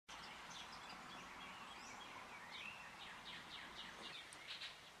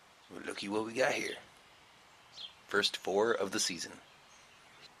looky what we got here. First 4 of the season.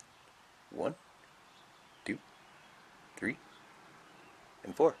 1, 2, 3,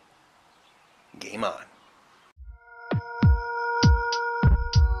 and 4. Game on.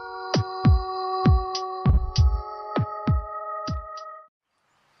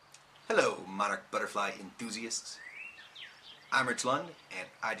 Hello, Monarch butterfly enthusiasts. I'm Rich Lund, and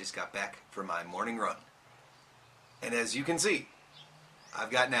I just got back from my morning run. And as you can see,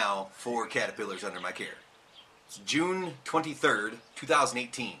 I've got now 4 caterpillars under my care. It's June 23rd,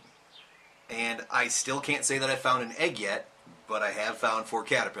 2018, and I still can't say that I found an egg yet, but I have found 4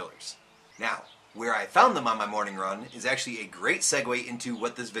 caterpillars. Now, where I found them on my morning run is actually a great segue into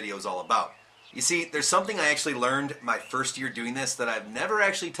what this video is all about. You see, there's something I actually learned my first year doing this that I've never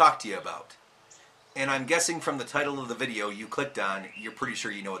actually talked to you about. And I'm guessing from the title of the video you clicked on, you're pretty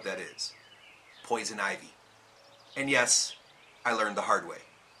sure you know what that is. Poison ivy. And yes, I learned the hard way.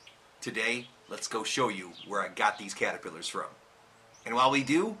 Today, let's go show you where I got these caterpillars from. And while we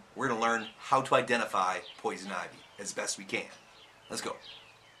do, we're going to learn how to identify poison ivy as best we can. Let's go.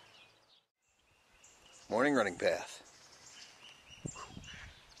 Morning running path.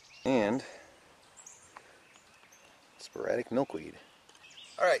 And sporadic milkweed.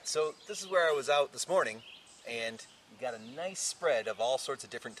 Alright, so this is where I was out this morning, and we got a nice spread of all sorts of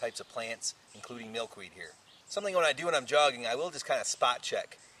different types of plants, including milkweed here. Something when I do when I'm jogging, I will just kind of spot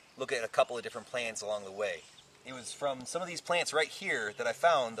check, look at a couple of different plants along the way. It was from some of these plants right here that I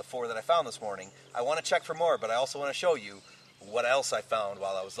found, the 4 that I found this morning. I want to check for more, but I also want to show you what else I found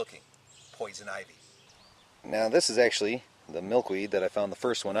while I was looking. Poison ivy. Now this is actually the milkweed that I found the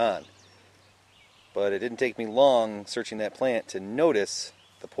first one on. But it didn't take me long searching that plant to notice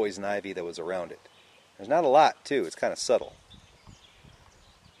the poison ivy that was around it. There's not a lot too, it's kind of subtle.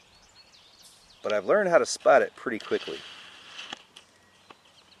 But I've learned how to spot it pretty quickly.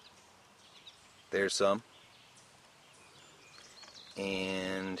 There's some.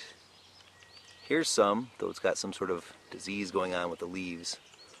 And here's some, though it's got some sort of disease going on with the leaves.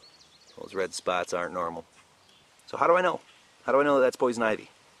 Those red spots aren't normal. So how do I know? How do I know that that's poison ivy?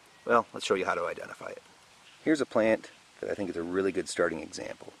 Well, let's show you how to identify it. Here's a plant that I think is a really good starting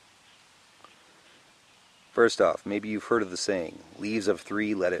example. First off, maybe you've heard of the saying, leaves of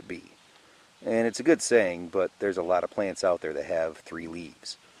 3, let it be. And it's a good saying, but there's a lot of plants out there that have 3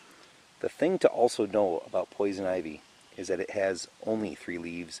 leaves. The thing to also know about poison ivy is that it has only 3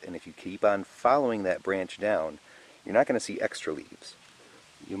 leaves, and if you keep on following that branch down, you're not going to see extra leaves.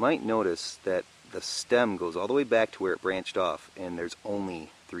 You might notice that the stem goes all the way back to where it branched off, and there's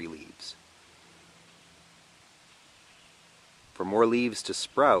only 3 leaves. For more leaves to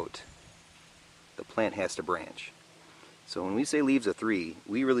sprout, the plant has to branch. So when we say leaves of 3,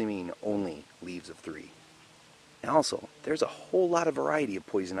 we really mean only leaves of 3. And also, there's a whole lot of variety of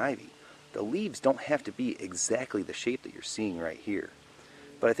poison ivy. The leaves don't have to be exactly the shape that you're seeing right here.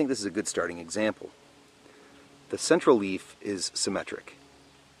 But I think this is a good starting example. The central leaf is symmetric,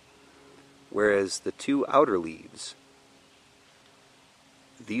 whereas the 2 outer leaves,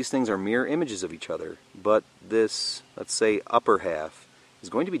 these things are mirror images of each other, but this, let's say, upper half is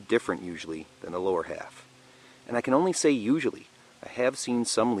going to be different usually than the lower half. And I can only say usually. I have seen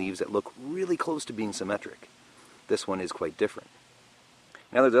some leaves that look really close to being symmetric. This one is quite different.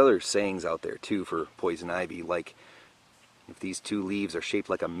 Now there's other sayings out there too for poison ivy, like if these 2 leaves are shaped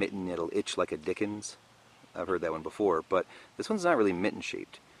like a mitten, it'll itch like a Dickens. I've heard that one before, but this one's not really mitten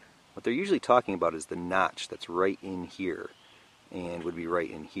shaped. What they're usually talking about is the notch that's right in here and would be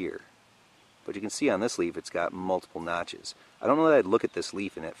right in here. But you can see on this leaf it's got multiple notches. I don't know that I'd look at this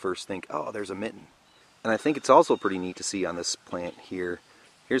leaf and at first think, oh, there's a mitten. And I think it's also pretty neat to see on this plant here,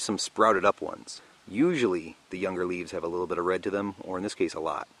 here's some sprouted up ones. Usually the younger leaves have a little bit of red to them, or in this case a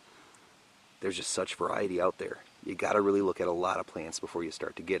lot. There's just such variety out there. You gotta really look at a lot of plants before you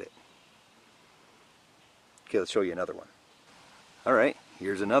start to get it. Okay, let's show you another one. Alright,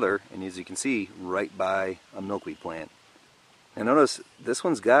 here's another, and as you can see, right by a milkweed plant. And notice this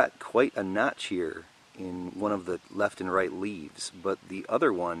one's got quite a notch here in one of the left and right leaves, but the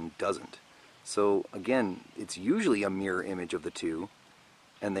other one doesn't. So again, it's usually a mirror image of the 2,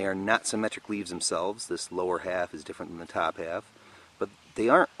 and they are not symmetric leaves themselves. This lower half is different than the top half, but they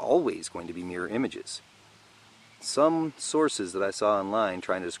aren't always going to be mirror images. Some sources that I saw online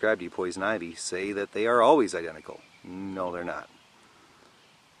trying to describe to you poison ivy say that they are always identical. No, they're not.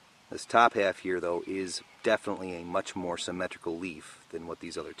 This top half here, though, is definitely a much more symmetrical leaf than what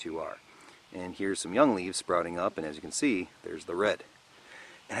these other 2 are. And here's some young leaves sprouting up, and as you can see, there's the red.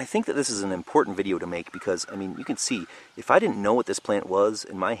 And I think that this is an important video to make because, I mean, you can see, if I didn't know what this plant was,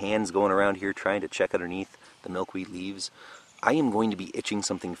 and my hand's going around here trying to check underneath the milkweed leaves, I am going to be itching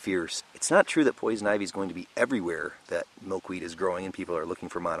something fierce. It's not true that poison ivy is going to be everywhere that milkweed is growing and people are looking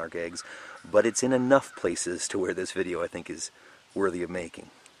for monarch eggs, but it's in enough places to where this video I think is worthy of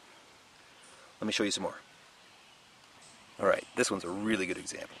making. Let me show you some more. Alright, this one's a really good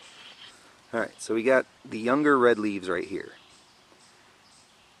example. Alright, so we got the younger red leaves right here.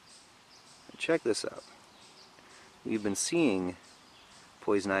 Check this out. We've been seeing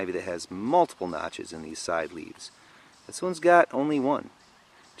poison ivy that has multiple notches in these side leaves. This one's got only one.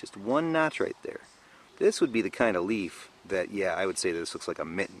 Just one notch right there. This would be the kind of leaf that, yeah, I would say this looks like a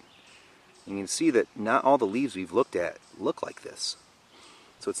mitten. You can see that not all the leaves we've looked at look like this.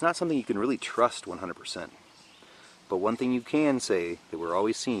 So it's not something you can really trust 100%. But one thing you can say that we're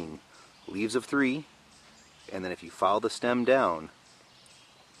always seeing, leaves of 3, and then if you follow the stem down,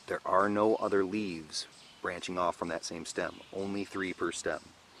 there are no other leaves branching off from that same stem. Only 3 per stem.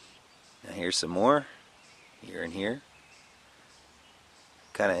 Now here's some more, here and here.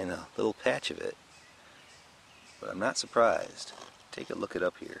 Kind of in a little patch of it, but I'm not surprised. Take a look at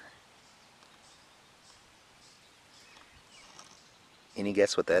up here. Any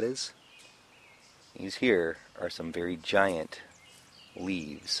guess what that is? These here are some very giant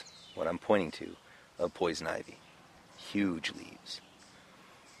leaves, what I'm pointing to, of poison ivy. Huge leaves.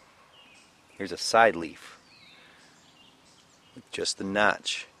 Here's a side leaf with just the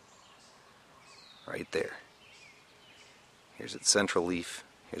notch right there. Here's its central leaf.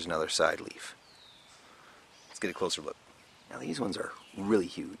 Here's another side leaf. Let's get a closer look. Now these ones are really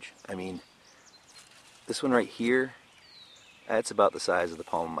huge. I mean, this one right here, that's about the size of the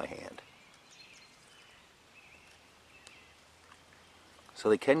palm of my hand. So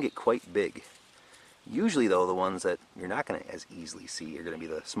they can get quite big. Usually though, the ones that you're not going to as easily see are going to be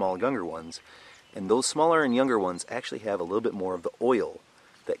the small, younger ones. And those smaller and younger ones actually have a little bit more of the oil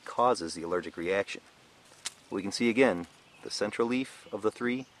that causes the allergic reaction. We can see again, the central leaf of the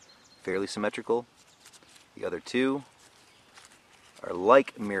 3, fairly symmetrical. The other 2 are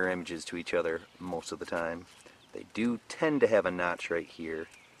like mirror images to each other most of the time. They do tend to have a notch right here,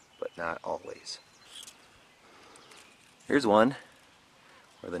 but not always. Here's one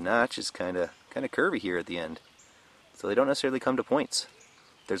where the notch is kind of curvy here at the end, so they don't necessarily come to points.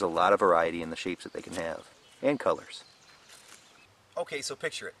 There's a lot of variety in the shapes that they can have, and colors. Okay, so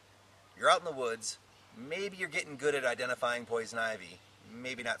picture it. You're out in the woods. Maybe you're getting good at identifying poison ivy,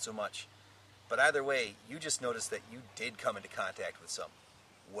 maybe not so much. But either way, you just noticed that you did come into contact with some.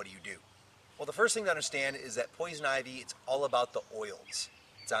 What do? Well, the first thing to understand is that poison ivy, it's all about the oils.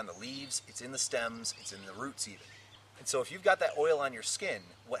 It's on the leaves, it's in the stems, it's in the roots even. And so if you've got that oil on your skin,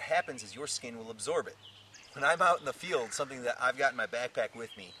 what happens is your skin will absorb it. When I'm out in the field, something that I've got in my backpack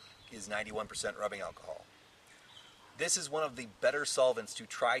with me is 91% rubbing alcohol. This is one of the better solvents to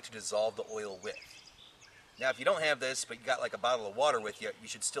try to dissolve the oil with. Now, if you don't have this, but you got like a bottle of water with you, you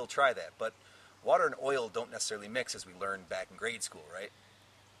should still try that. But water and oil don't necessarily mix, as we learned back in grade school, right?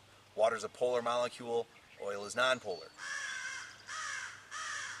 Water is a polar molecule, oil is nonpolar.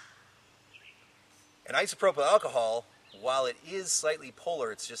 And isopropyl alcohol, while it is slightly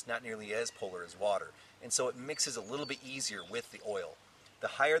polar, it's just not nearly as polar as water. And so it mixes a little bit easier with the oil. The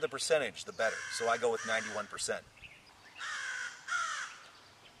higher the percentage, the better. So I go with 91%.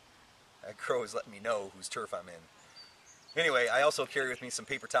 That crow is letting me know whose turf I'm in. Anyway, I also carry with me some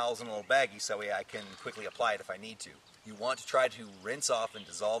paper towels in a little baggie so that way I can quickly apply it if I need to. You want to try to rinse off and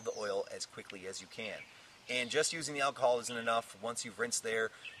dissolve the oil as quickly as you can. And just using the alcohol isn't enough. Once you've rinsed there,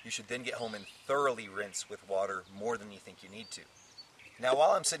 you should then get home and thoroughly rinse with water more than you think you need to. Now,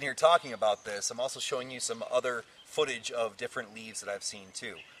 while I'm sitting here talking about this, I'm also showing you some other footage of different leaves that I've seen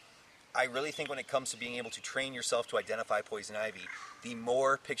too. I really think when it comes to being able to train yourself to identify poison ivy, the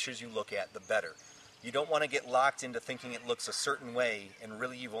more pictures you look at, the better. You don't want to get locked into thinking it looks a certain way and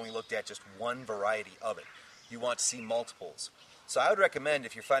really you've only looked at just one variety of it. You want to see multiples. So I would recommend,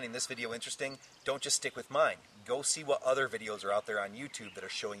 if you're finding this video interesting, don't just stick with mine. Go see what other videos are out there on YouTube that are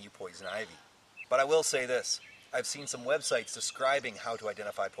showing you poison ivy. But I will say this, I've seen some websites describing how to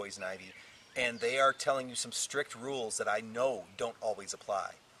identify poison ivy, and they are telling you some strict rules that I know don't always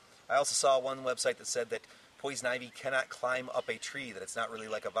apply. I also saw one website that said that poison ivy cannot climb up a tree, that it's not really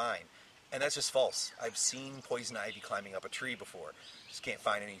like a vine. And that's just false. I've seen poison ivy climbing up a tree before. Just can't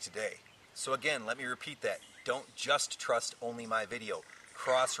find any today. So again, let me repeat that. Don't just trust only my video.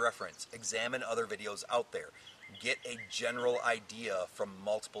 Cross-reference. Examine other videos out there. Get a general idea from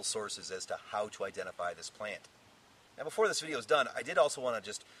multiple sources as to how to identify this plant. Now before this video is done, I did also want to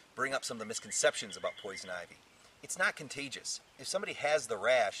just bring up some of the misconceptions about poison ivy. It's not contagious. If somebody has the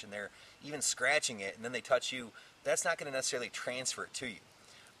rash and they're even scratching it and then they touch you, that's not going to necessarily transfer it to you.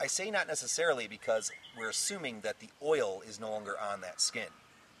 I say not necessarily because we're assuming that the oil is no longer on that skin.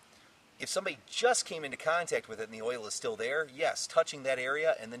 If somebody just came into contact with it and the oil is still there, yes, touching that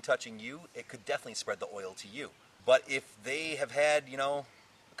area and then touching you, it could definitely spread the oil to you. But if they have had, a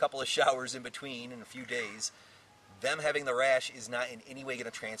couple of showers in between in a few days, them having the rash is not in any way going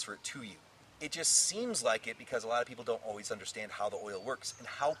to transfer it to you. It just seems like it because a lot of people don't always understand how the oil works and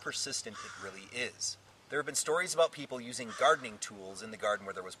how persistent it really is. There have been stories about people using gardening tools in the garden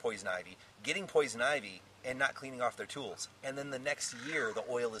where there was poison ivy, getting poison ivy and not cleaning off their tools. And then the next year the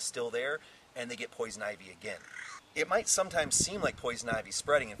oil is still there and they get poison ivy again. It might sometimes seem like poison ivy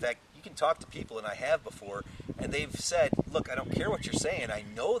spreading. In fact, you can talk to people, and I have before, and they've said, look, I don't care what you're saying. I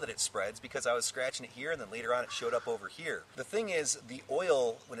know that it spreads because I was scratching it here and then later on it showed up over here. The thing is, the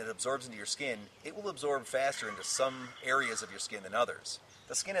oil, when it absorbs into your skin, it will absorb faster into some areas of your skin than others.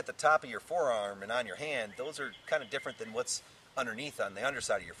 The skin at the top of your forearm and on your hand, those are kind of different than what's underneath on the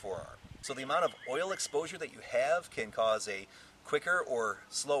underside of your forearm. So the amount of oil exposure that you have can cause a quicker or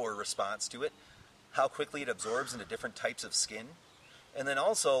slower response to it, how quickly it absorbs into different types of skin. And then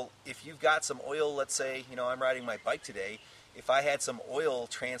also, if you've got some oil, let's say, I'm riding my bike today, if I had some oil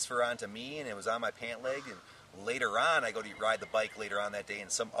transfer onto me and it was on my pant leg, and later on I go to ride the bike later on that day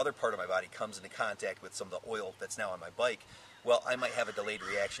and some other part of my body comes into contact with some of the oil that's now on my bike, well, I might have a delayed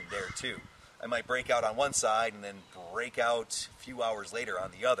reaction there too. I might break out on one side and then break out a few hours later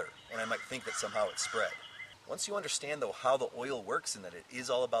on the other, and I might think that somehow it spread. Once you understand, though, how the oil works and that it is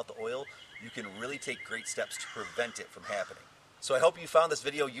all about the oil, you can really take great steps to prevent it from happening. So I hope you found this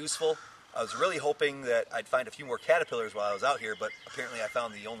video useful. I was really hoping that I'd find a few more caterpillars while I was out here, but apparently I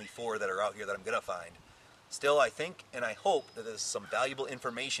found the only 4 that are out here that I'm going to find. Still, I think and I hope that there's some valuable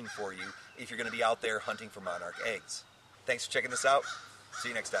information for you if you're going to be out there hunting for monarch eggs. Thanks for checking this out. See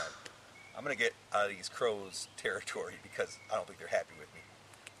you next time. I'm going to get out of these crows' territory because I don't think they're happy with me.